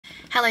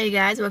Hello you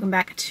guys, welcome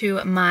back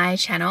to my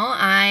channel.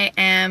 I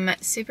am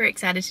super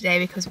excited today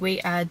because we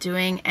are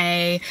doing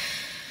a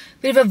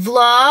bit of a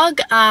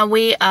vlog.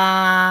 We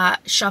are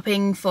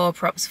shopping for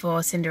props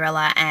for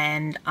Cinderella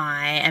and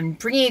I am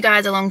bringing you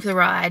guys along for the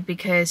ride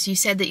because you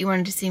said that you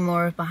wanted to see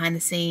more of behind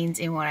the scenes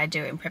in what I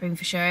do in prepping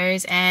for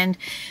shows, and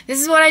this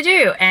is what I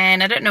do,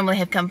 and I don't normally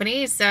have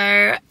company,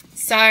 so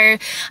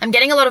I'm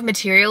getting a lot of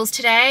materials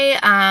today.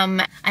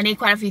 I need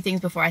quite a few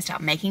things before I start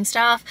making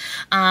stuff,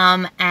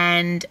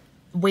 and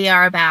we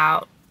are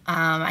about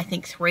I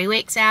think 3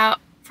 weeks out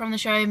from the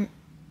show,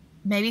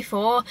 maybe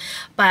 4,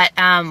 but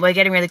we're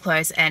getting really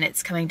close and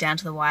it's coming down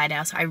to the wire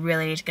now, so I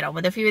really need to get on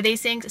with a few of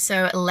these things.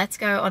 So let's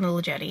go on a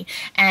little journey.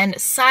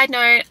 And side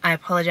note, I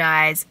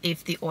apologize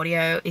if the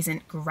audio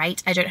isn't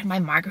great. I don't have my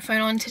microphone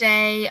on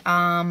today.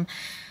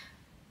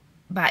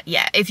 But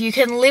yeah, if you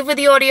can live with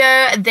the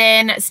audio,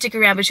 then stick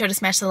around. Be sure to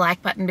smash the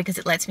like button because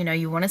it lets me know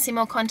you want to see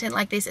more content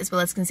like this, as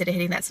well as consider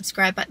hitting that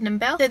subscribe button and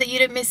bell so that you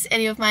don't miss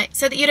any of my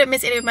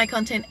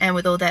content. And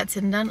with all that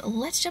said and done,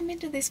 let's jump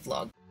into this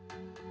vlog.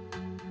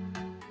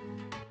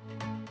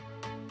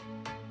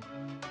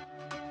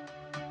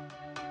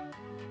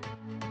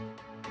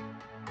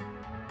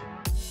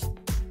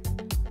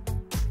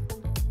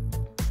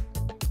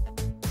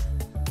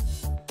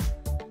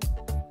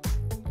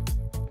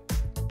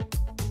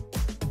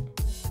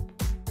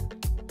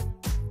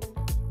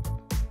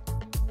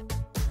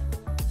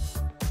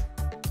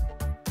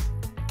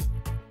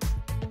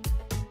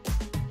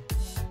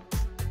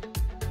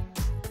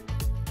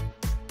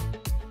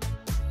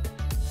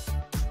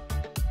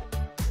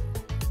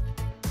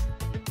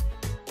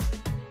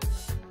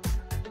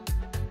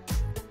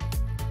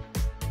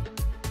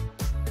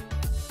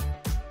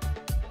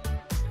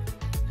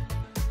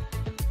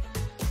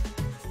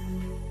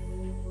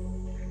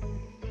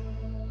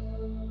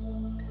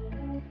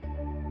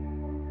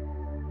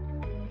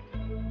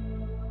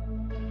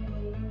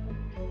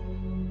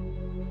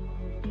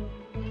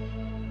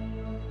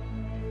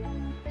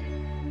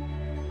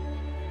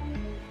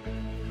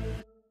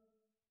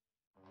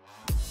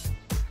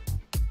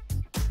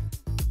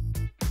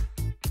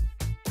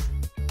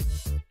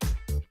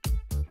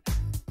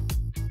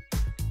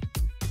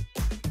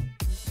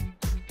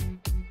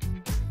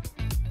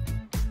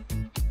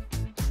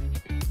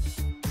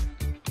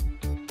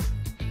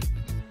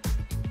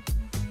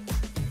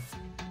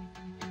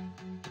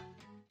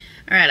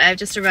 Alright, I've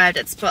just arrived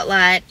at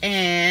Spotlight,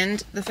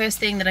 and the first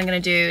thing that I'm going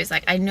to do is,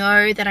 I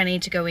know that I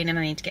need to go in and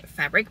I need to get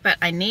fabric, but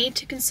I need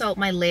to consult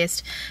my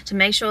list to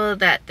make sure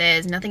that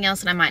there's nothing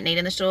else that I might need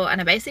in the store. And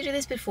I basically do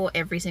this before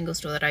every single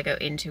store that I go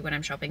into when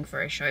I'm shopping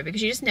for a show,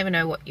 because you just never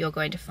know what you're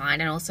going to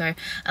find. And also,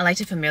 I like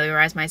to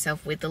familiarize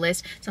myself with the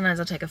list. Sometimes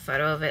I'll take a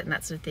photo of it and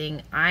that sort of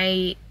thing.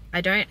 I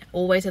don't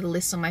always have the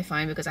lists on my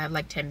phone because I have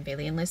like 10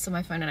 billion lists on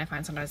my phone, and I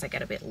find sometimes I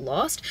get a bit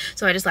lost.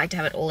 So I just like to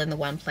have it all in the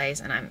one place,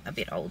 and I'm a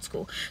bit old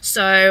school.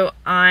 So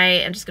I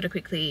am just going to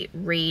quickly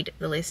read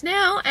the list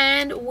now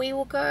and we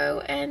will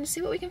go and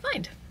see what we can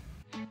find.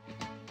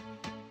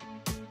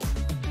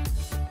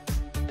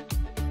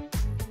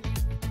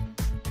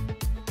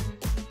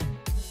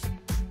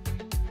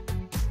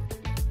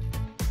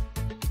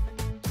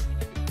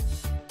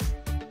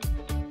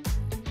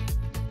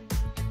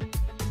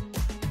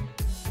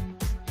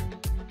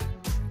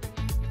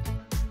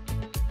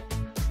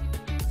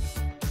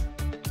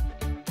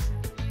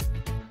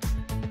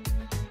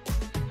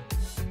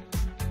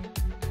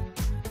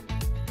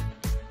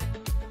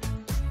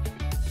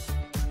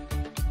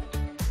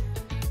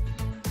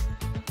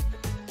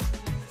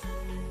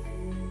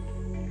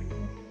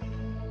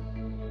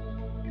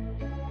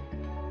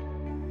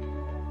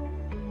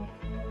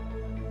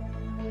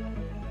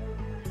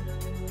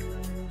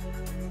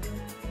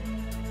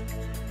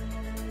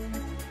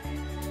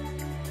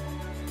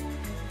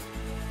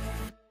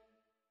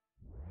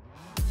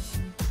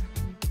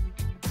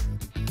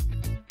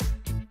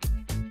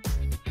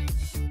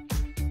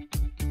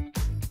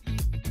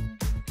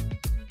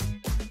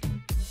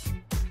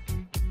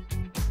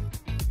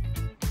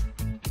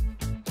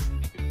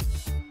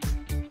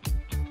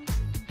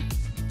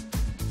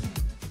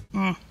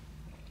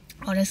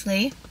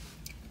 Honestly,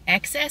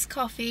 excess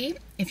coffee,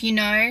 if you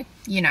know,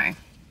 you know.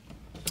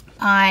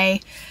 I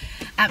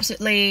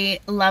absolutely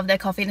love their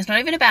coffee, and it's not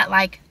even about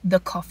like the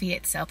coffee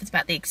itself, it's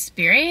about the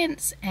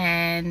experience,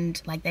 and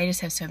like they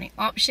just have so many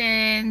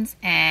options.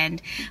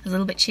 And I was a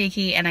little bit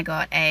cheeky and I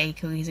got a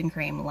cookies and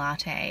cream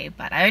latte,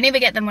 but I only ever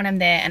get them when I'm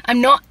there, and I'm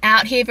not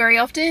out here very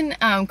often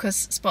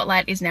because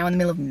Spotlight is now in the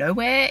middle of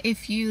nowhere.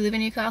 If you live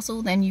in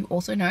Newcastle, then you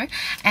also know,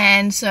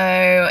 and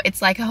so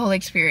it's like a whole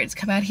experience.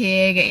 Come out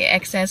here, get your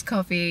excess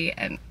coffee,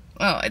 and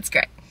oh, it's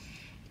great.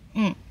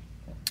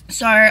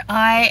 So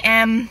I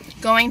am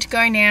going to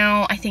go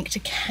now, I think, to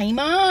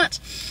Kmart.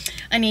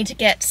 I need to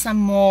get some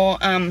more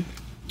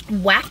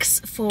wax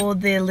for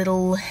the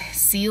little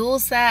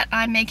seals that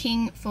I'm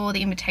making for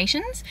the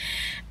invitations.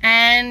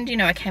 And you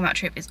know, a Kmart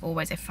trip is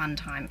always a fun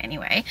time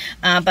anyway,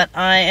 but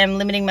I am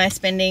limiting my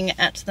spending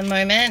at the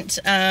moment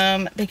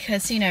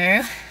because, you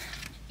know,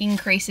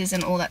 increases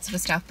and all that sort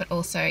of stuff, but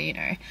also, you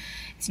know,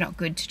 it's not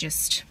good to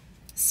just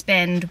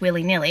spend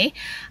willy-nilly.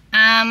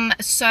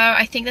 So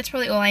I think that's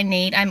probably all I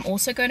need. I'm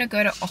also going to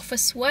go to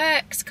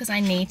Officeworks because I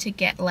need to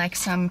get like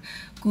some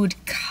good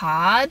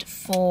card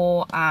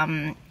for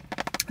the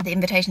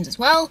invitations as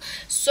well.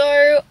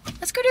 So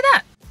let's go do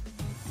that.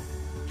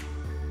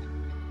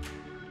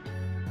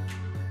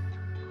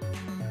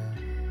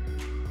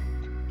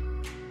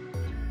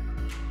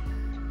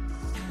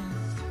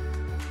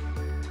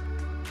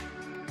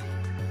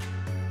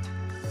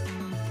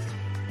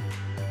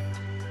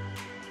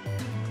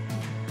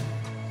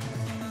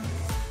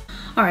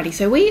 Alrighty,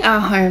 so we are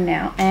home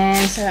now,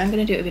 and so I'm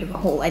going to do a bit of a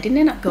haul. I didn't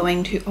end up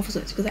going to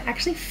Officeworks because I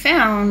actually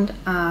found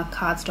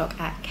cardstock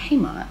at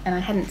Kmart, and I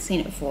hadn't seen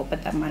it before,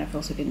 but that might have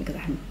also been because I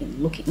hadn't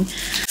been looking.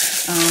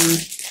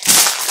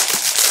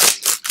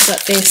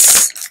 But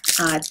this,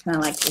 it's kind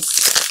of like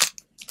this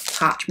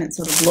parchment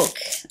sort of look,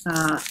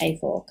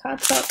 A4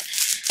 cardstock,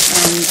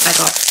 and I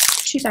got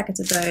 2 packets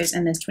of those,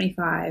 and there's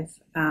 25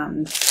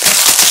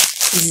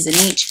 pieces in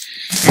each,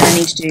 and I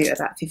need to do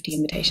about 50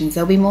 invitations.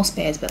 There'll be more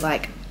spares, but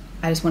like,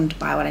 I just wanted to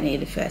buy what I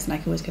needed first, and I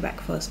can always go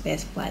back for spare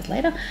supplies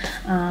later.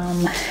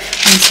 And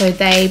so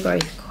they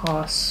both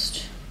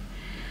cost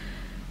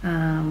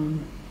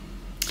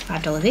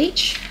 $5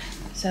 each,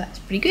 so that's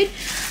pretty good.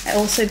 I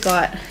also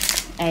got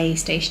a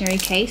stationery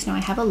case. Now I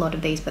have a lot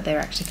of these, but they're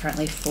actually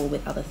currently full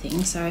with other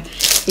things. So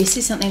this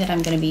is something that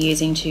I'm going to be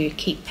using to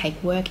keep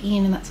paperwork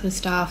in and that sort of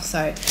stuff.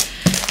 So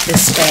the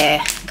spare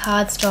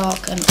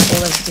cardstock and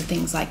all those sorts of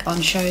things, like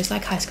on shows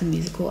like High School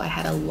Musical, I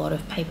had a lot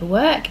of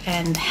paperwork,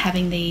 and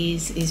having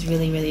these is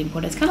really, really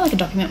important. It's kind of like a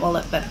document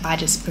wallet, but I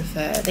just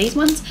prefer these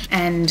ones.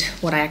 And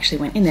what I actually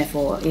went in there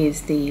for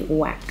is the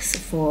wax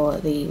for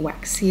the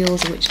wax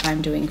seals, which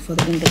I'm doing for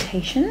the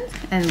invitations,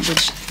 and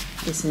which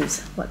this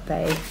is what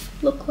they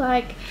look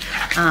like.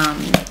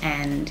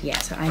 And yeah,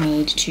 so I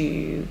need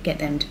to get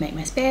them to make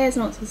my spares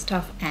and all sorts of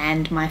stuff,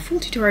 and my full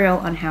tutorial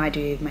on how I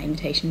do my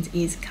invitations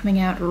is coming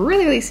out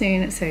really, really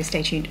soon, so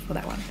stay tuned for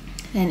that one.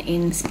 Then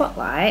in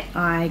Spotlight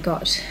I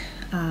got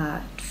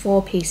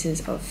 4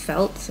 pieces of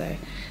felt, so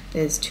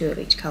there's 2 of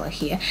each colour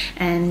here.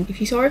 And if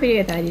you saw a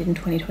video that I did in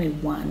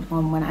 2021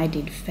 on when I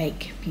did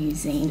fake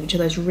buzines, which are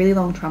those really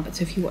long trumpets,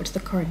 so if you watch the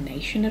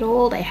coronation at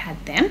all, they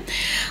had them.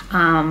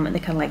 They're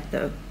kind of like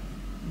the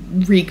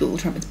regal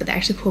trumpets, but they're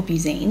actually called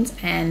buzines,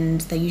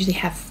 and they usually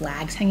have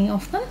flags hanging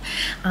off them,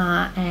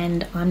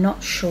 and I'm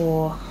not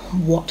sure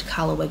what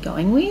colour we're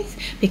going with,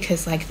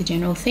 because like the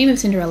general theme of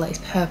Cinderella is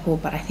purple,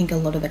 but I think a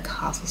lot of the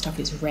castle stuff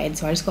is red,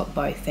 so I just got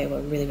both. They were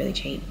really, really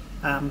cheap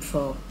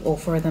for all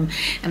 4 of them,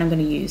 and I'm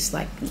going to use,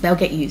 like, they'll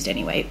get used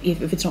anyway.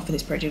 If it's not for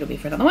this project, it'll be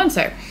for another one.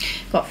 So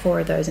got 4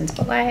 of those in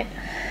Spotlight,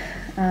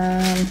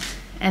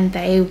 and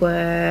they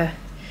were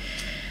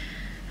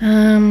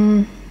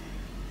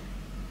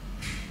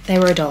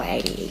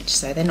 $1.80 each,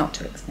 so they're not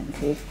too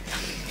expensive.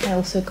 I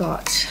also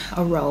got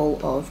a roll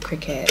of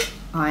Cricut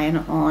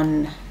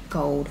iron-on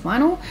gold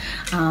vinyl.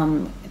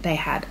 They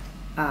had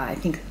I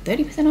think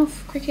 30%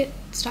 off Cricut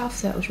stuff,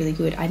 so that was really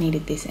good. I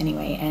needed this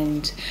anyway,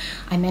 and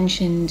I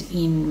mentioned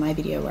in my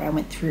video where I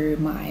went through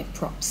my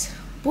props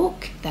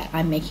book that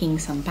I'm making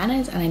some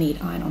banners and I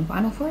need iron-on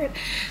vinyl for it,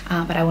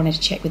 but I wanted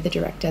to check with the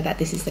director that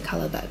this is the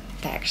colour that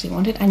they actually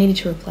wanted. I needed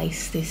to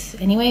replace this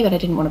anyway, but I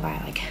didn't want to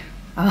buy like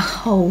a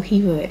whole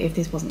heap of it if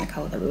this wasn't the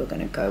colour that we were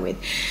going to go with,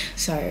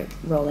 so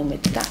rolling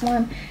with that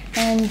one.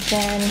 And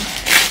then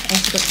I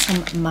also got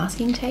some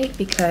masking tape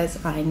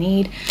because I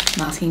need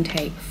masking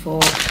tape for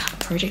a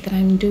project that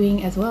I'm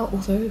doing as well.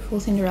 Also for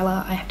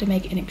Cinderella, I have to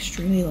make an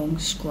extremely long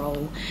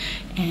scroll,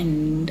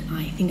 and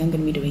I think I'm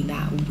going to be doing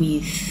that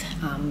with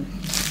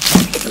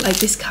like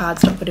this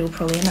cardstock, but it will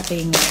probably end up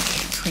being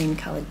like cream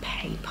coloured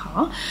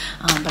paper,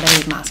 but I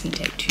need masking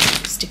tape to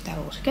stick that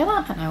all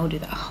together, and I will do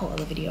that whole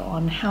other video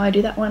on how I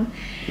do that one.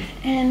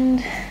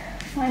 And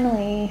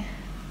finally,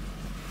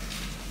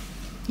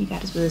 you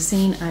guys would have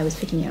seen I was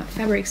picking out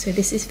fabric, so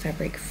this is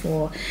fabric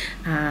for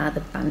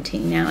the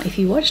bunting. Now if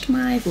you watched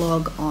my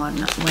vlog on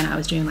when I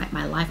was doing like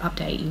my life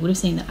update, you would have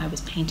seen that I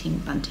was painting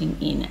bunting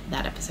in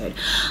that episode.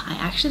 I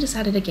actually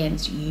decided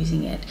against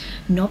using it,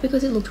 not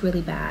because it looked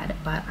really bad,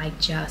 but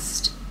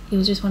it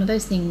was just one of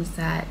those things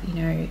that, you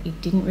know,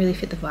 it didn't really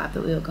fit the vibe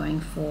that we were going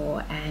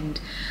for, and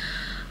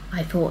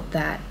I thought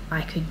that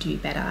I could do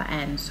better,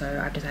 and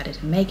so I've decided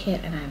to make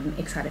it, and I'm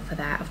excited for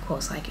that. Of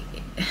course, like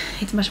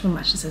it's much more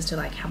much as to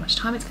like how much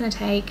time it's going to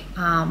take.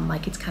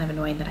 Like it's kind of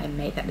annoying that I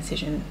made that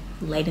decision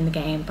late in the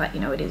game, but you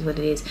know, it is what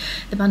it is.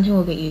 The bunting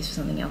will get used for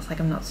something else. Like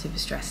I'm not super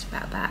stressed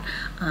about that.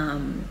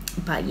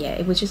 But yeah,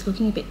 it was just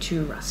looking a bit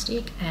too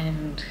rustic,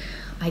 and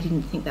I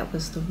didn't think that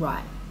was the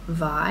right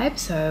vibe.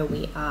 So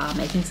we are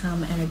making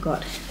some, and we've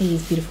got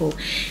these beautiful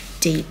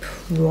deep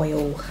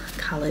royal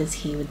colors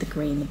here with the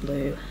green, the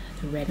blue,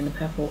 the red and the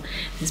purple.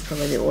 This is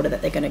probably the order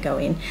that they're going to go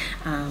in,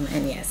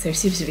 and yeah, so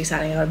super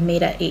exciting. I got a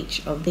meter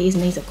each of these,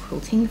 and these are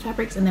quilting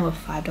fabrics, and they were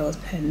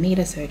 $5 per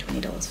meter, so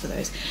 $20 for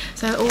those.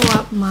 So all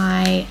up,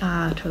 my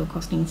total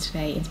costings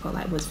today in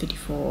Spotlight was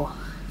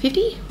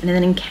 $54.50, and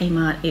then in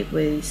Kmart it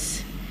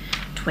was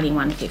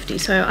 $21.50,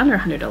 so under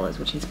 $100,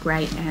 which is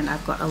great. And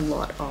I've got a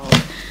lot of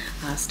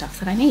stuff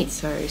that I need.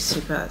 So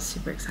super,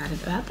 super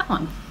excited about that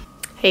one.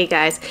 Hey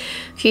guys,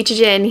 Future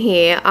Jen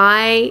here.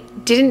 I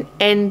didn't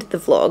end the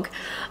vlog.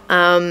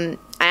 I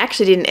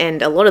actually didn't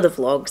end a lot of the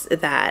vlogs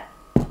that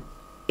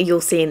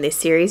you'll see in this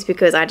series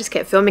because I just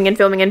kept filming and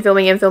filming and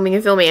filming and filming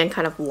and filming and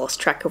kind of lost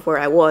track of where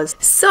I was.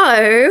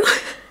 So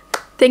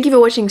thank you for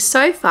watching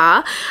so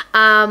far.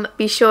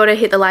 Be sure to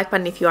hit the like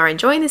button if you are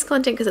enjoying this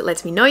content because it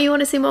lets me know you want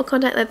to see more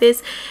content like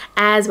this,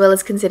 as well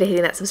as consider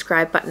hitting that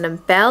subscribe button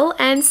and bell,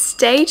 and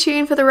stay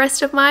tuned for the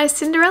rest of my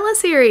Cinderella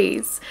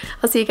series.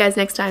 I'll see you guys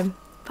next time.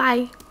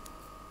 Bye.